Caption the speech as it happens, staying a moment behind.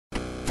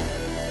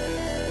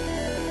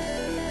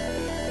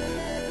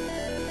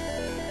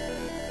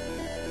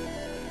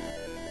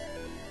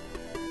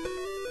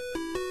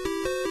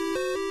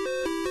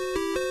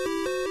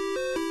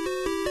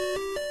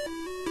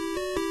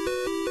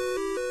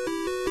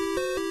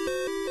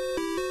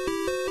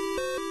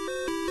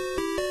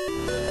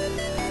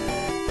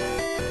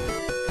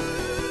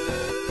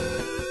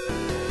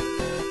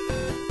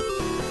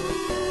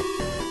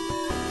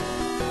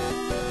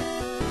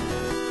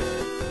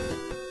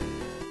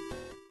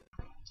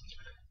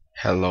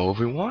Hello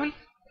everyone,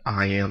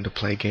 I am the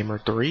Play Gamer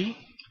 3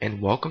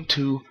 and welcome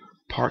to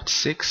part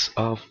 6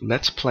 of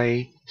Let's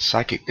Play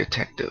Psychic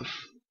Detective.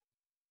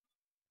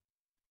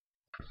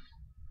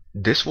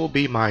 This will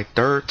be my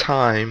third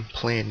time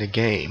playing the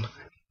game.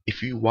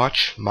 If you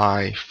watch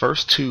my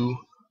first two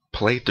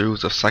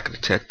playthroughs of Psychic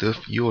Detective,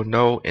 you will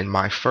know in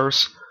my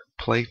first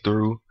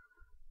playthrough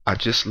I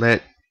just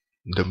let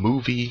the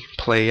movie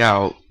play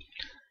out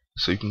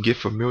so you can get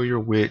familiar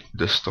with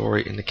the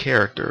story and the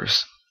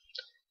characters.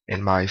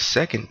 In my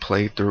second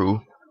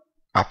playthrough,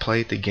 I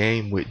played the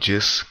game with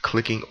just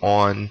clicking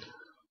on,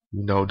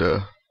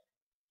 the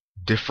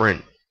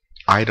different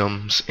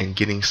items and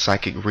getting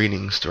psychic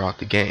readings throughout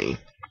the game.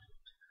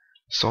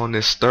 So in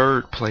this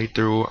third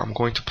playthrough, I'm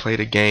going to play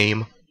the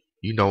game,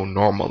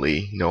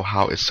 normally,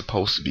 how it's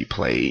supposed to be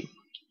played.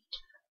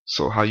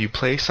 So how you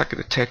play Psychic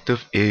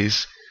Detective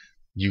is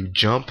you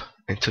jump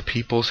into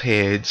people's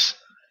heads,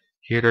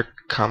 hear their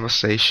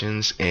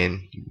conversations,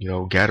 and,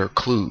 gather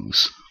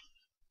clues.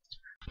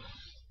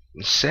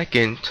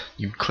 Second,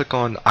 you click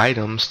on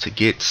items to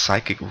get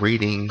psychic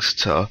readings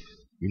to,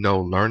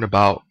 learn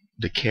about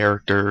the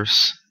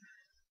characters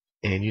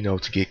and,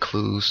 to get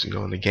clues,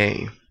 in the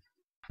game.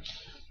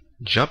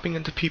 Jumping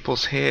into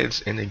people's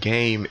heads in the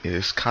game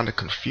is kind of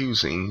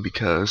confusing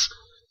because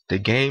the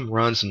game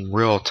runs in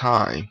real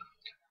time.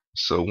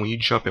 So when you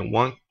jump in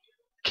one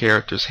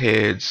character's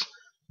heads,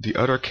 the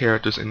other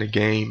characters in the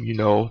game,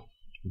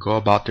 go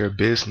about their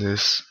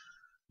business,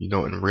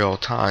 in real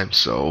time.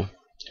 So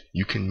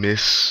you can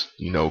miss,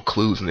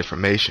 clues and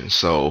information.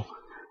 So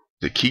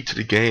the key to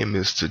the game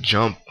is to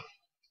jump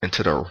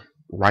into the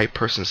right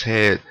person's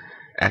head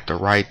at the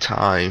right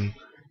time,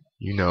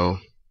 to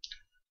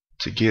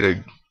get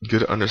a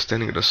good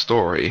understanding of the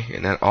story.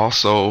 And that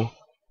also,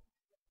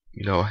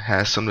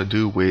 has something to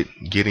do with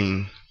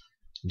getting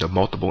the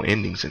multiple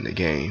endings in the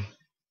game.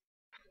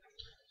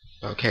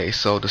 Okay,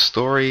 so the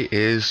story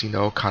is,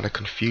 kind of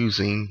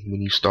confusing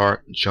when you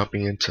start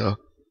jumping into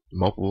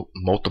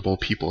multiple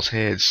people's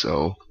heads.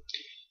 So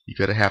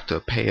you're gonna have to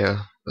pay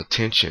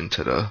attention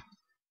to the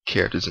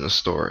characters in the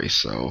story.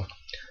 So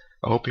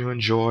I hope you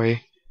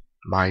enjoy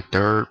my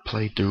third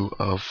playthrough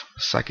of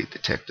Psychic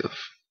Detective.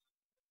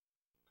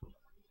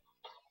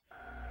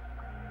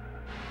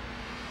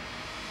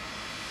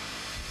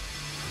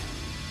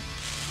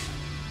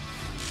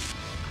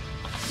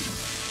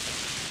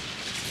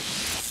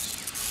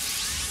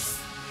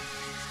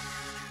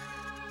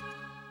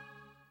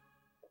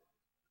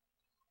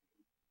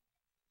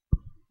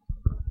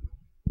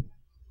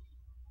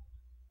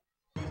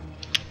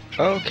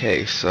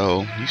 Okay,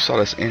 so you saw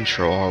this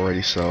intro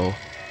already, so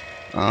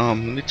let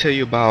me tell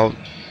you about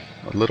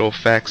a little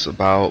facts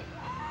about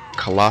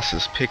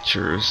Colossus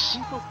Pictures,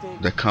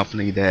 the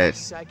company that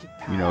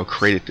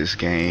created this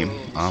game.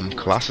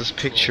 Colossus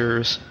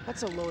Pictures,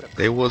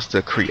 they was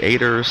the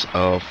creators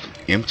of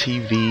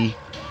MTV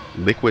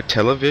Liquid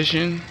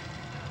Television.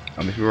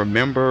 If you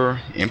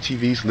remember,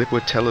 MTV's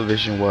Liquid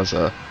Television was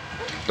a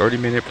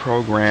 30-minute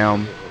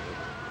program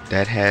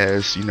that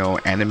has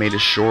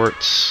animated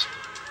shorts.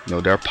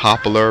 They're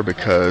popular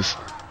because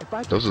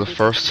those are the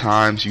first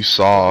times you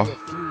saw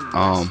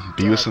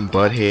Beavis and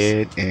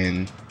Butthead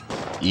and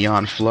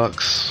Eon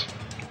Flux.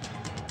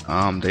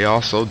 They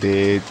also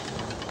did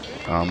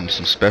some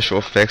special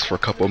effects for a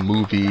couple of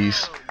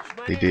movies.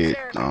 They did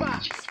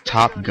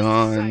Top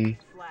Gun,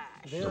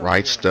 The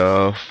Right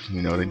Stuff.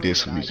 They did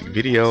some music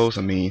videos.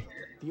 I mean,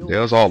 they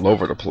was all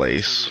over the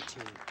place.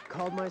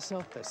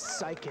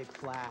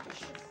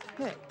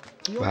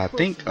 But I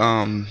think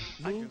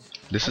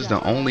this is the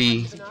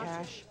only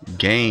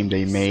game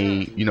they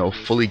made,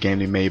 fully game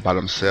they made by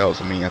themselves.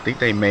 I mean, I think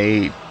they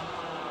made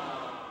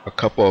a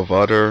couple of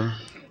other,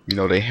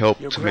 they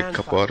helped to make a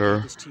couple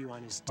other,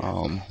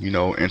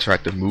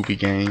 interactive movie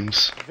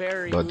games.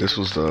 But this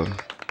was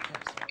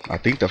I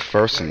think the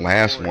first and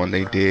last one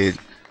they did,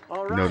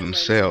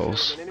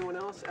 themselves.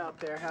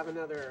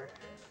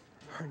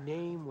 Her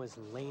name was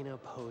Laina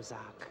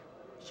Pozok.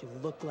 She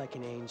looked like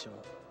an angel,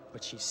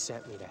 but she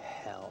sent me to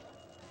hell.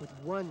 With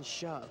one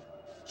shove,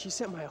 she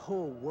sent my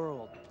whole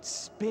world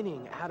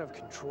spinning out of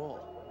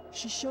control.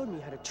 She showed me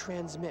how to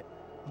transmit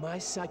my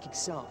psychic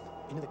self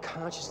into the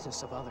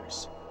consciousness of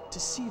others, to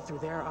see through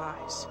their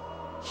eyes,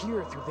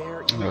 hear through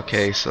their ears.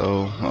 Okay,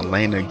 so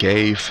Elena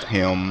gave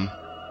him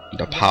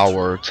the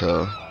power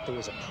to,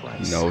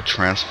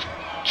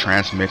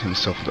 transmit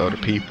himself to other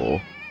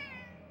people.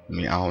 I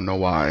mean, I don't know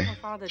why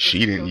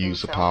she didn't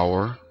use the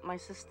power. My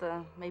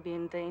sister may be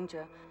in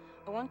danger.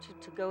 I want you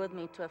to go with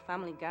me to a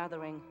family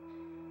gathering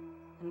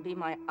and be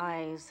my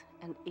eyes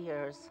and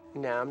ears.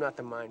 Nah, I'm not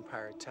the mind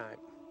pirate type.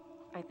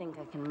 I think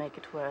I can make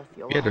it worth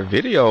your Yeah, the while.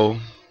 video,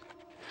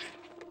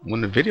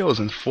 when the video is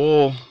in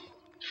full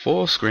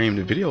screen,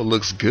 the video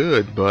looks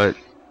good, but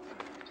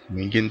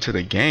when you get into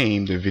the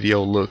game, the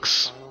video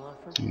looks,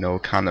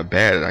 kind of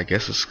bad. I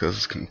guess it's because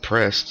it's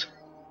compressed.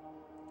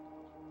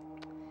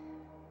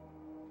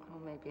 Or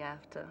maybe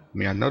after. I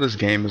mean, I know this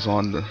game is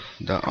on the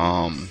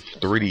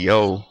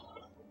 3DO,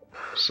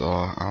 so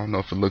I don't know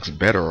if it looks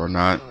better or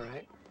not. All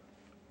right.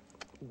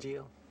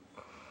 Deal.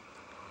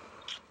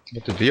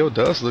 But the video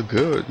does look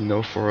good, you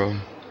know, for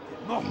a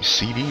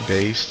CD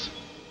based.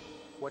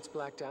 What's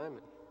Black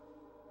Diamond?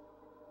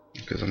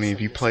 Because I mean,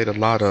 if you played a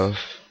lot of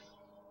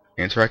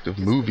interactive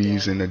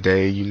movies in the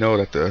day, you know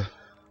that the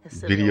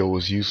video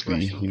was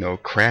usually, you know,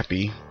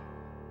 crappy.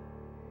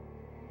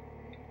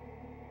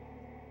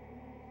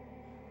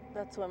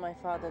 That's where my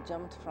father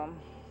jumped from.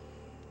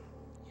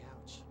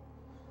 Ouch.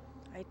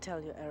 I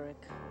tell you, Eric,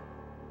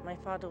 my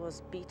father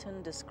was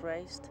beaten,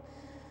 disgraced.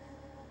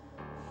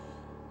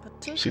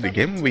 But See, the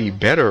game would be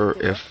better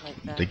if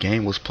the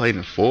game was played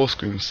in full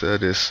screen instead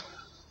of this,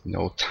 you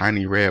know,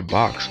 tiny red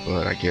box,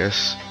 but I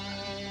guess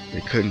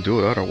they couldn't do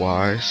it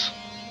otherwise.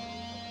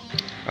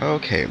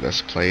 Okay,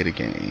 let's play the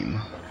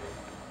game.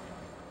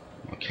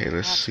 Okay,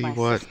 let's see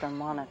what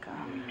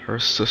her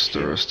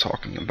sister is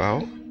talking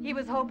about. He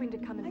was hoping to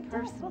come in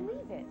person. I don't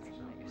believe it.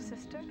 Your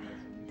sister?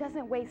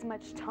 Doesn't waste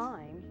much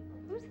time.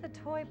 Who's the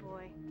toy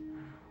boy?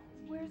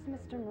 Where's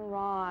Mr.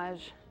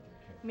 Mirage?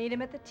 Meet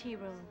him at the tea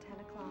room, 10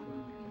 o'clock.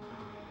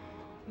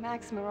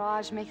 Max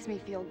Mirage makes me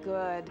feel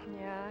good.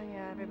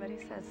 Yeah, everybody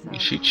says so.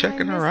 Is she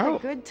checking I her miss the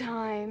out? good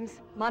times.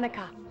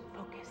 Monica,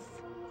 focus.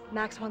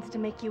 Max wants to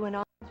make you an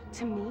offer.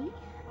 To me?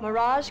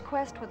 Mirage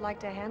Quest would like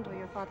to handle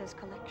your father's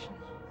collection.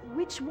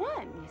 Which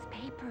one? His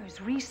papers,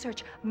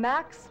 research.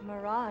 Max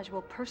Mirage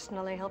will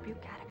personally help you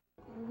get it.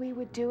 We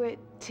would do it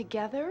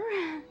together?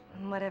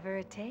 Whatever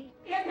it takes.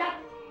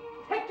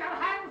 Take your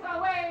hands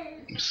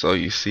away! So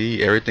you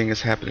see, everything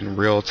is happening in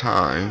real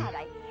time. God,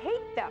 I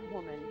hate that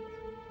woman.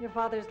 Your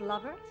father's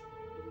lover?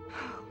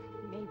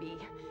 Maybe.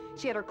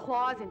 She had her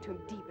claws into him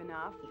deep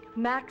enough.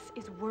 Max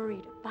is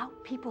worried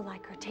about people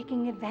like her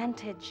taking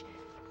advantage.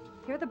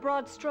 Here are the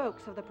broad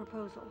strokes of the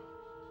proposal.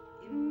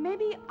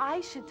 Maybe I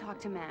should talk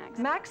to Max.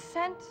 Max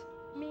sent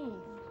me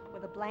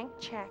with a blank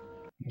check.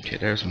 Okay,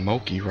 there's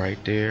Moki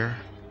right there.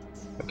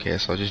 Okay,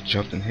 so I just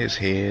jumped in his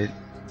head.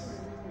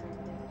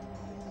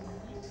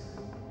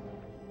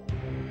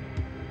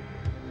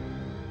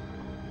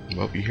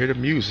 Well, if you hear the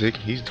music,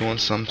 he's doing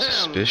something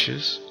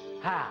suspicious.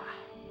 Ah,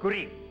 good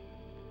evening.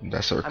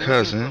 That's her I'm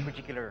cousin. looking for a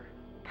particular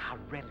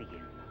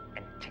Karelian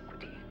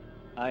antiquity.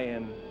 I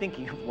am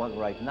thinking of one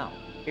right now.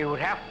 It would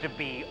have to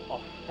be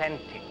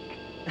authentic.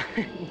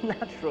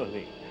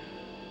 Naturally.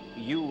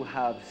 You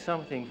have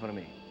something for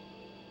me.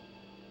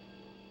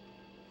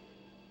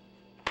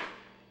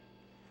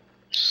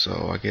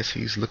 So I guess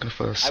he's looking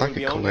for a I will psychic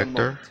be on your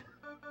collector. moment.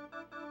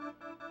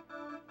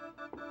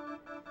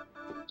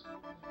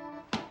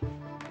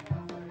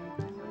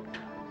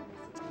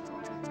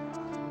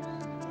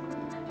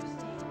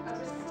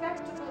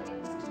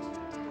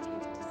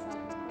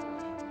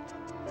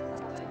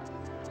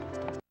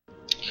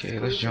 Okay,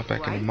 let's jump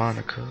back into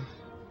Monica.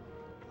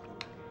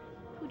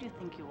 Who do you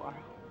think you are?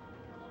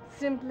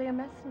 Simply a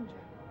messenger.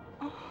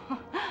 Oh,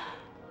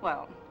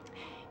 well,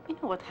 you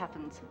know what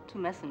happens to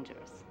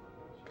messengers.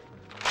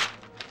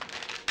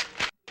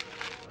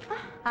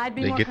 I'd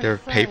be They more get their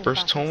concerned papers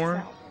about torn?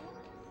 yourself.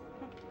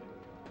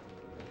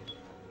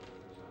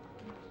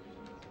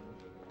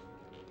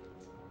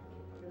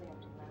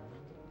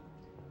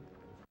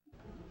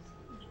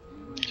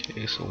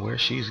 Okay, so where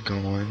she's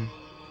going.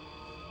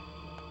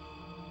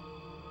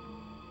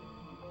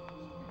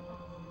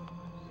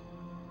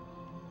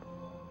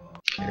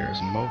 Okay,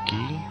 there's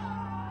Moki.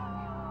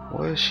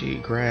 What is she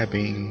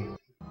grabbing?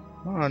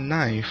 Oh, a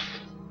knife.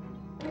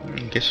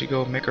 Guess she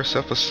go make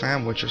herself a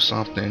sandwich or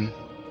something.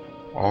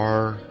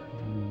 Or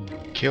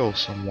kill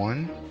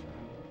someone.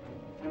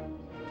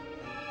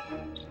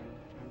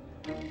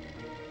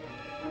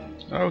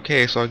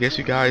 Okay, so I guess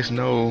you guys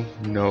know,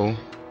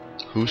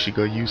 who she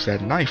gonna use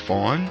that knife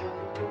on.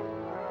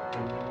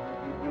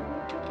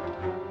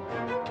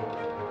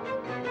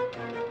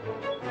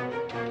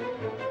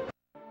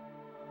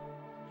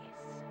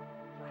 Yes,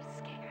 you are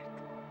scared.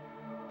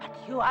 But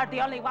you are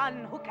the only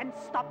one who can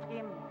stop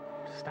him.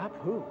 Stop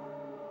who?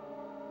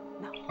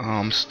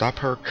 Stop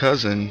her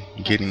cousin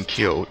getting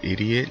killed,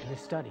 idiot. In the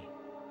study.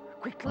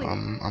 Quickly.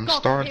 I'm go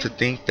starting to him.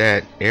 think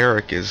that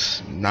Eric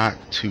is not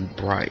too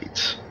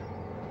bright.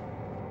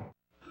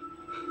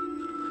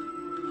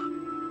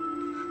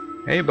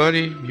 Hey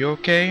buddy, you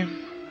okay?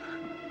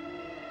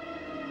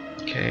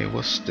 Okay,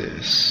 what's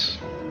this?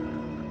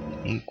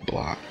 Ink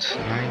blocked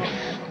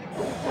knife.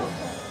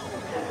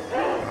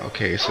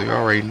 Okay, so you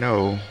already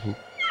know who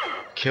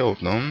killed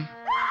them.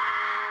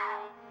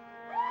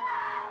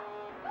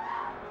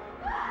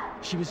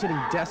 She was hitting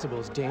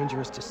decibels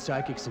dangerous to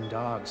psychics and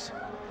dogs.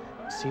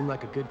 Seemed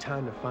like a good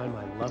time to find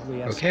my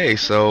lovely ass. Okay,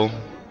 so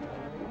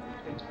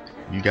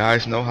you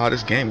guys know how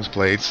this game is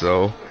played,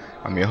 so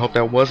I mean I hope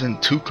that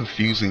wasn't too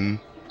confusing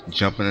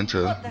jumping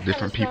into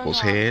different people's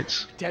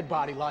heads. Dead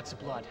body, lots of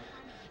blood.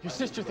 Your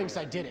sister thinks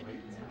I did it.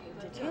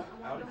 Did you?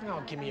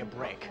 Oh, give me a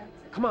break.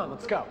 Come on,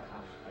 let's go.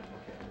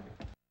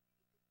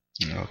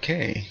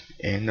 Okay,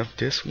 end of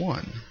this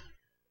one.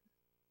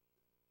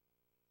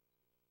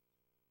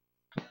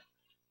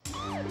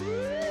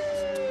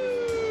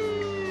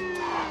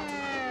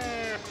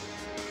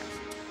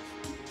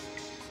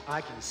 I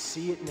can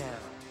see it now.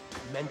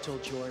 Mental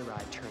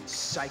joyride turns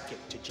psychic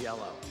to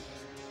jello.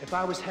 If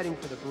I was heading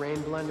for the brain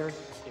blender,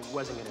 it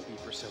wasn't gonna be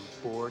for some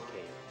board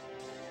game.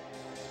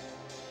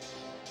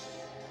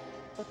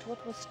 But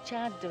what was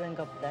Chad doing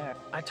up there?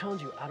 I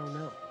told you, I don't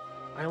know.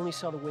 I only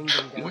saw the wing being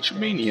downstairs. What you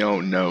mean you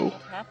don't know?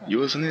 What happened? You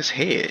was in his The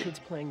head. kids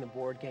playing the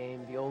board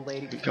game, the old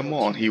lady. Come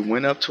on, he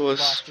went up to us.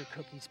 Foster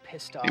cookies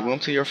pissed He off.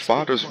 went to your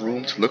father's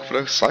room to look for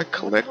the psych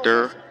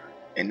collector,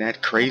 and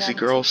that crazy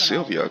girl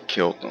Sylvia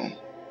killed him.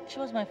 She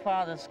was my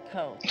father's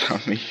coach.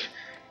 I mean,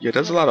 yeah,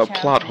 there's a lot of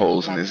plot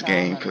holes in this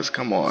game, because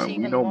come on, we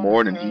know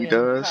more than he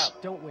does.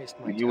 Don't waste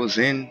my time. He was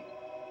in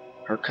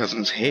her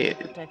cousin's head.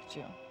 Protect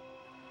you.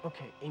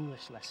 Okay,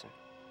 English lesson.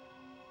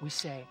 We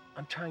say,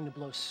 I'm trying to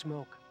blow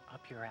smoke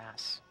up your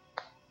ass.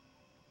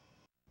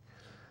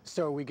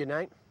 So are we good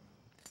night?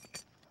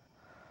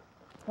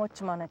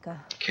 Watch,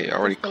 Monica. Okay, I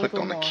already Just a clicked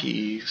little on the more.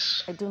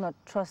 keys. I do not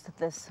trust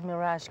this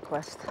Mirage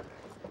quest.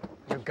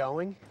 You're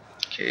going?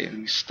 Okay, let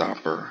me stop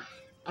her.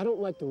 I don't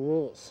like the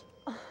rules.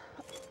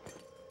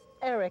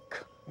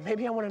 Eric,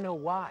 Maybe I want to know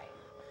why.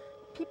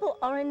 people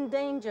are in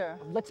danger.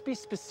 Let's be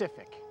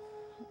specific.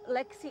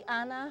 Lexi,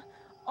 Anna,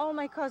 all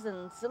my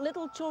cousins,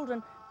 little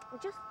children.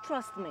 Just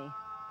trust me.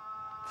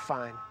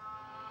 Fine.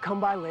 Come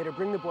by later,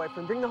 bring the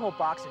boyfriend, bring the whole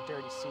box of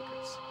dirty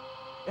secrets.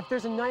 If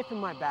there's a knife in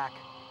my back,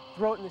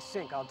 throw it in the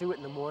sink. I'll do it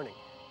in the morning.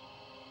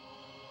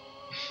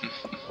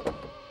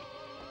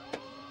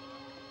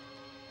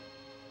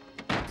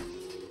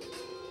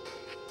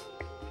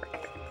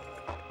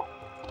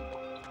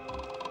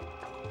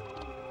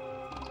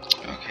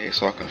 Okay,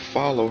 so I can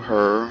follow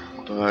her,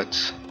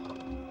 but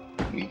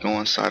we go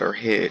inside her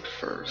head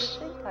first.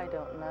 You think I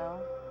don't know?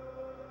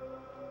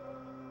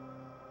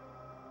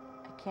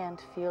 I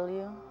can't feel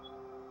you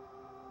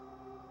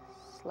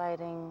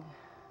sliding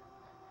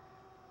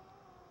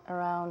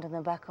around in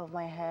the back of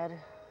my head,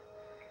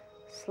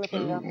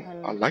 slipping up Ooh,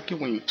 and I like it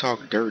when you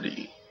talk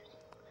dirty.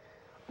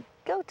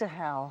 go to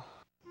hell.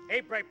 Hey,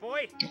 bright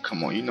boy.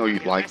 Come on, you know you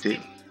liked it.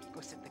 Go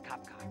sit in the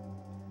cop car.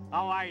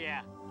 How are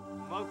ya?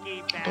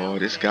 Monkey Boy,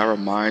 this guy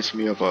reminds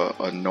me of a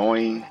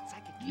annoying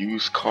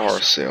used car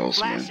Flash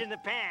salesman. in the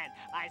pan.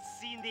 I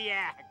seen the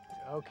act.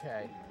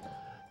 Okay.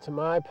 To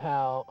my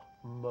pal,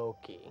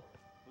 Moki.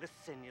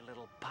 Listen, you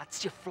little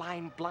butts. You're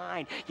flying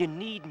blind. You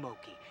need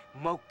Moki.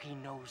 Moki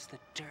knows the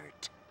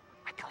dirt.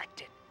 I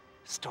collect it.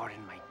 Stored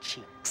in my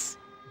cheeks.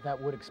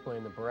 That would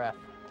explain the breath.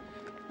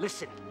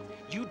 Listen,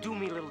 you do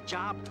me a little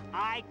job.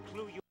 I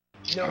clue you.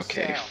 No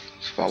Okay, sale.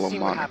 let's follow See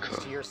what Monica.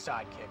 happens to your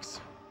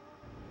sidekicks.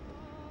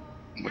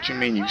 What you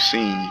mean you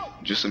seen?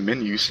 Just a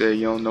minute you said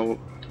you don't know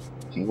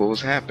what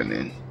was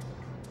happening.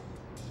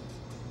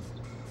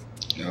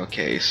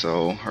 Okay,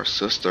 so her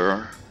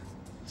sister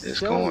is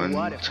So going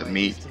what if to my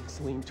meet instincts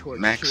lean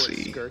toward Maxie.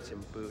 short skirts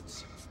and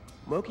boots?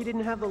 Moki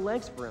didn't have the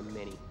legs for a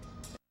mini.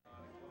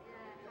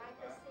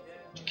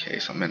 Okay,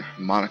 so I'm in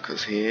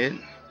Monica's head.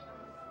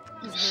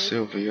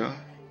 Sylvia.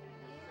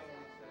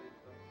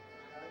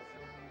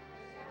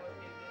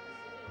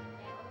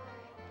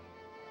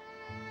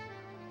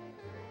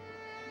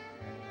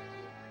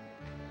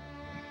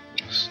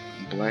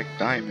 Black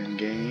Diamond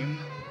game.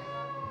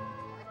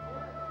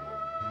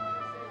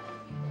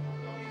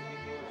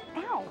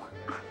 Ow!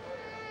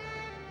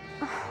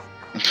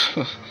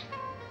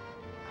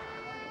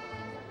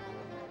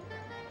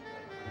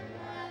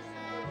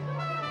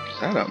 Is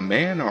that a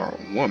man or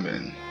a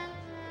woman?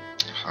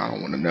 I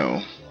don't want to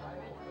know.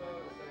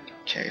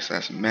 Okay, so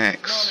that's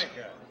Max.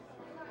 Monica,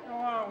 how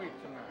are we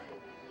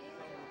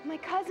tonight? My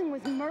cousin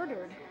was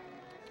murdered.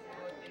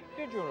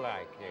 Did you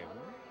like him?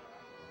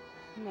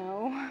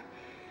 No.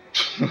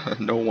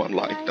 No one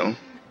liked them.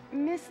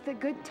 Miss the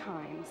good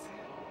times.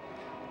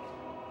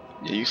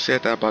 Yeah, you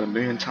said that about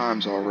 1,000,000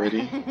 times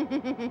already.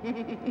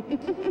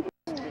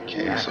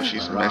 Okay, so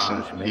he's messing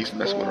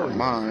with her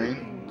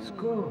mind. It's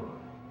good.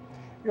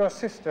 Your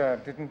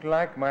sister didn't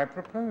like my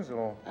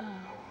proposal.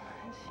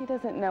 She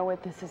doesn't know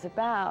what this is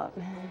about.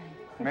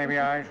 Maybe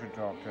I should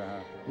talk to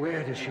her.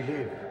 Where does she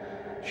live?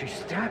 She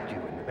stabbed you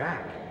in the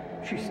back.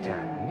 She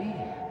stabbed me.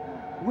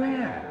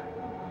 Where?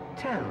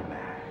 Tell Max.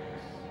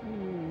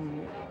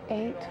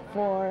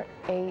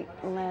 848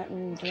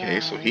 Latin Drive. Okay,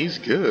 so he's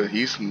good.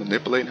 He's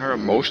manipulating her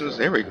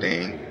emotions,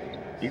 everything.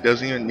 He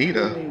doesn't even need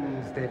a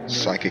Feelings that make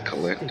psychic us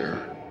collector.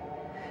 sticky.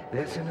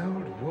 There's an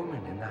old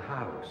woman in the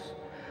house.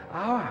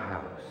 Our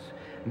house.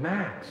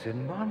 Max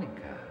and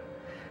Monica.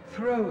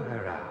 Throw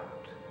her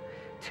out.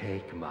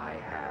 Take my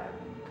hand.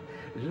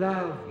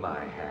 Love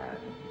my hand.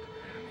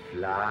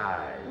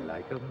 Fly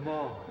like a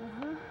moth.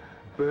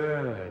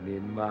 Burn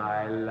in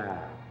my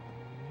lap.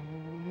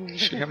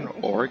 Is she having an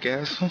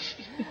orgasm?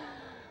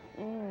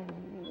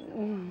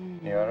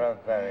 You're a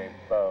very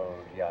bold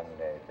young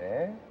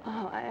lady.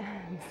 Oh,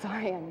 I'm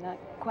sorry, I'm not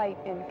quite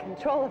in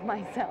control of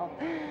myself.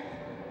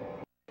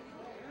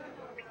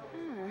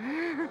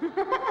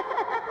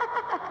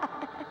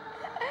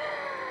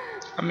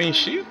 I mean,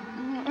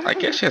 I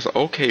guess she has an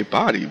okay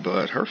body,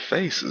 but her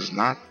face is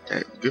not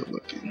that good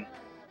looking.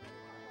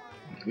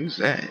 Who's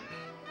that?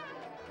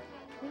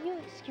 Will you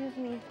excuse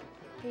me,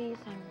 please?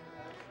 I'm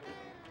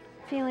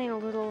feeling a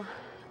little,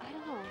 I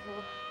don't know, a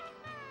little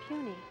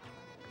puny.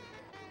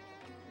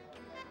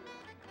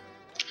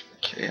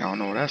 Okay, I don't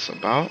know what that's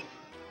about.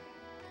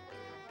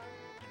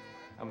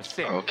 I'm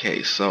sick.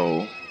 Okay,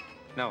 so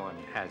No one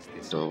has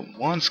this. the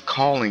one's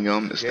calling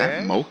him, is that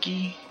Yes?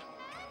 Moki?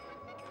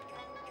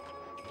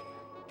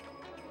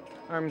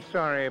 I'm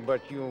sorry,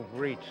 but you've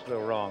reached the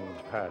wrong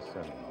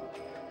person.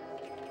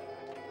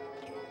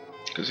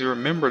 Because you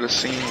remember the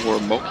scene where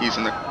Moki's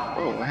in the...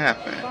 Oh, what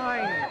happened?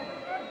 Fine.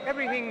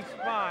 Everything's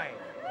fine.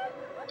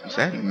 Is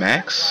that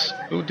Max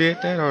who did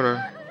that, or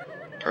the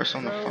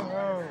person on the phone?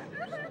 home.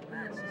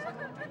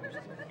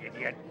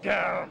 Idiot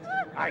girl!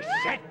 I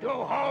said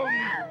go home!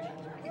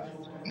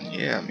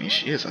 Yeah, I mean,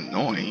 she is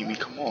annoying. I mean,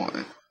 come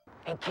on.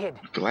 Hey, kid.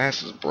 Her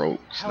glasses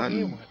broke. It's How do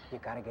you nothing. work? You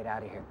gotta get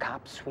out of here.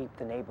 Cops sweep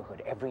the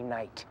neighborhood every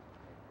night.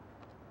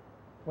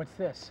 What's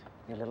this?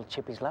 Your little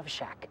Chippy's love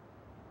shack.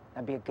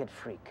 That'd be a good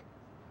freak.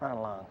 Run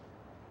along.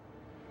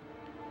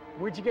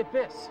 Where'd you get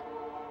this?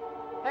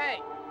 Hey!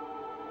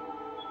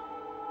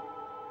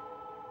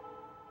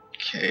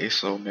 Okay,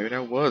 so maybe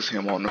that was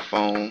him on the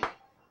phone.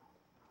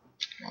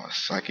 Oh,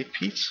 psychic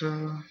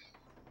pizza.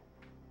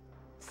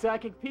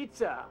 Psychic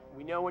pizza.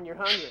 We know when you're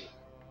hungry.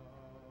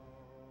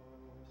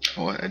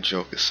 Oh, that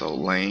joke is so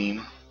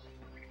lame.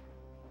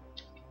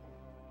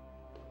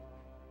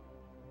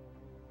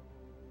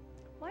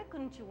 Why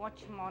couldn't you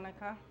watch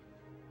Monica?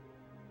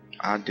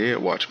 I did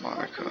watch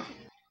Monica.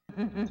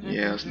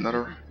 Yeah, it's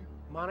another...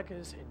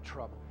 Monica's in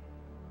trouble.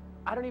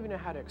 I don't even know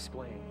how to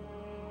explain.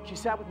 She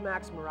sat with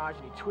Max Mirage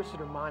and he twisted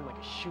her mind like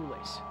a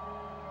shoelace.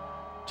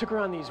 Took her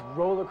on these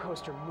roller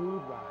coaster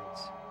mood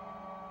rides.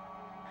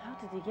 How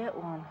did you get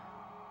one?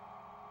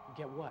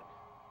 Get what?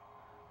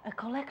 A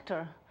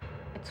collector.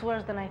 It's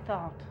worse than I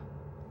thought.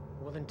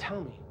 Well, then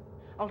tell me.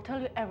 I'll tell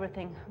you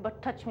everything,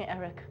 but touch me,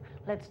 Eric.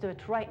 Let's do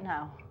it right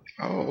now.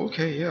 Oh,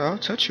 okay, yeah, I'll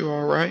touch you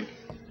alright.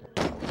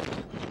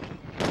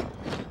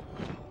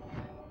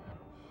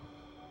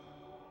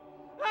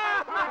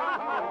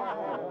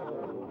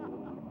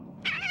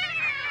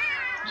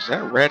 Does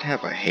that rat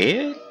have a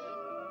head?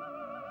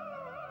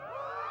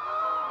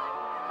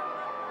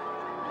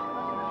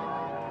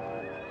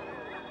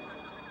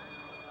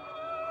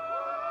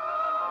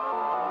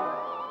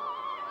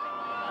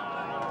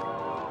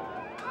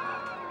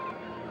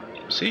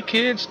 See,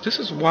 kids, this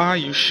is why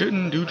you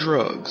shouldn't do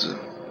drugs.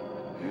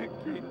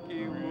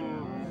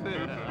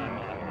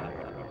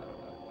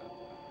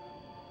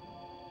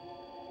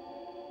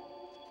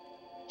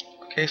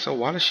 Okay, so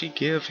why does she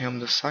give him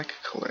the psychic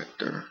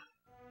collector?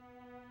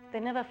 They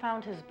never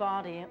found his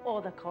body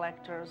or the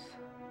collectors.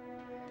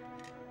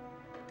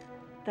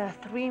 There are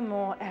 3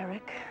 more,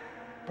 Eric.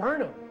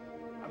 Burn them.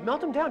 Melt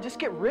them down. Just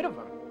get rid of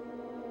them.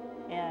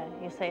 Yeah,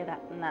 you say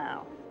that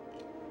now.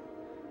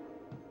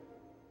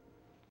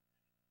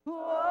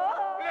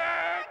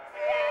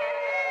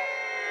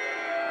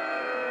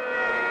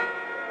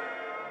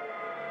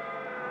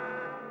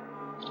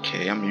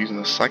 Okay, I'm using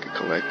the psychic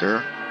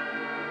collector.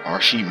 Or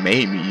she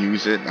made me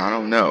use it, I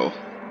don't know.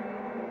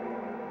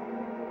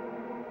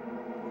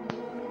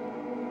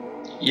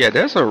 Yeah,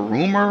 there's a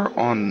rumor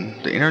on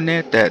the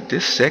internet that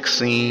this sex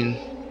scene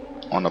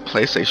on the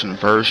PlayStation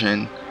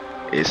version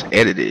is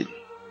edited.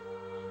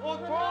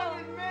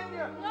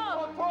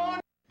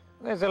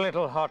 There's a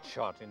little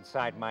hotshot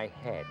inside my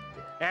head.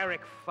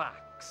 Eric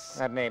Fox.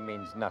 That name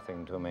means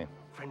nothing to me.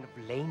 Friend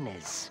of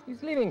Laina's.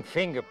 He's leaving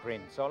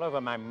fingerprints all over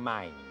my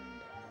mind.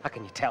 How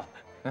can you tell?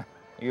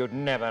 You'd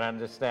never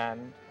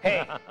understand.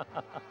 Hey,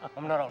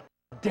 I'm not all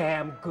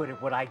damn good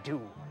at what I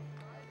do.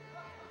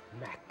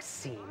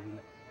 Maxime.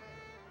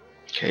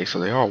 Okay, so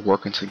they are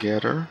working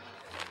together.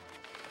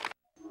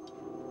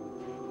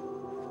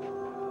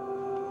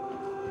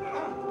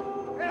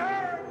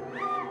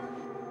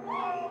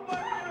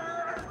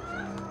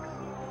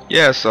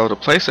 Yeah, so the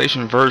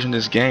PlayStation version of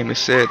this game, they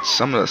said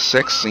some of the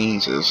sex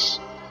scenes is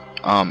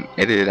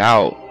edited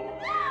out.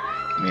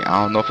 I mean,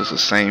 I don't know if it's the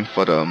same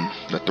for the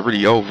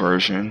 3DO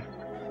version.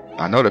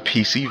 I know the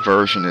PC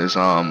version is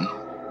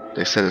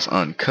they said it's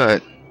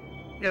uncut.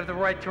 You have the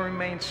right to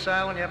remain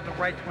silent. You have the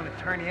right to an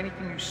attorney.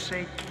 Anything you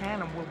say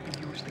can and will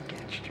be used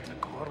against you in a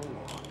court of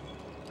law.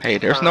 Hey,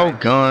 there's no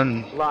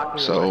gun, Lock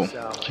me in so my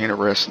cell. can't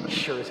arrest me.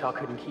 Sure as hell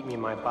couldn't keep me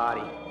in my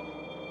body.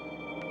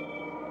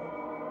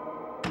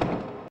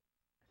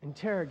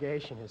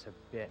 Interrogation is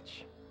a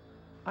bitch.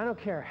 I don't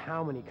care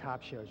how many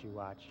cop shows you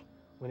watch.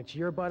 When it's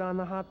your butt on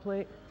the hot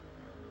plate,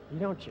 you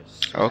don't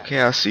just... Okay,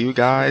 I'll see you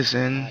guys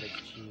in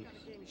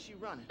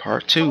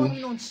part 2.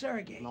 You know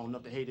Sergey. Long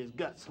enough to hate his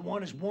guts.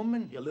 One is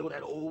woman, you little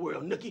that old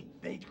world nookie.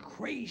 They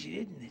crazy,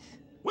 isn't it?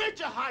 Where'd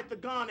you hide the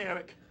gun,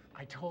 Eric?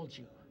 I told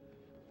you.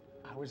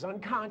 I was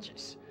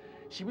unconscious.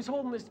 She was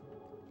holding this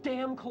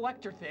damn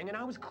collector thing, and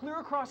I was clear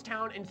across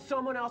town in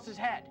someone else's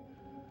head.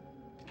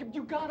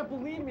 You gotta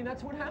believe me,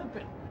 that's what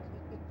happened.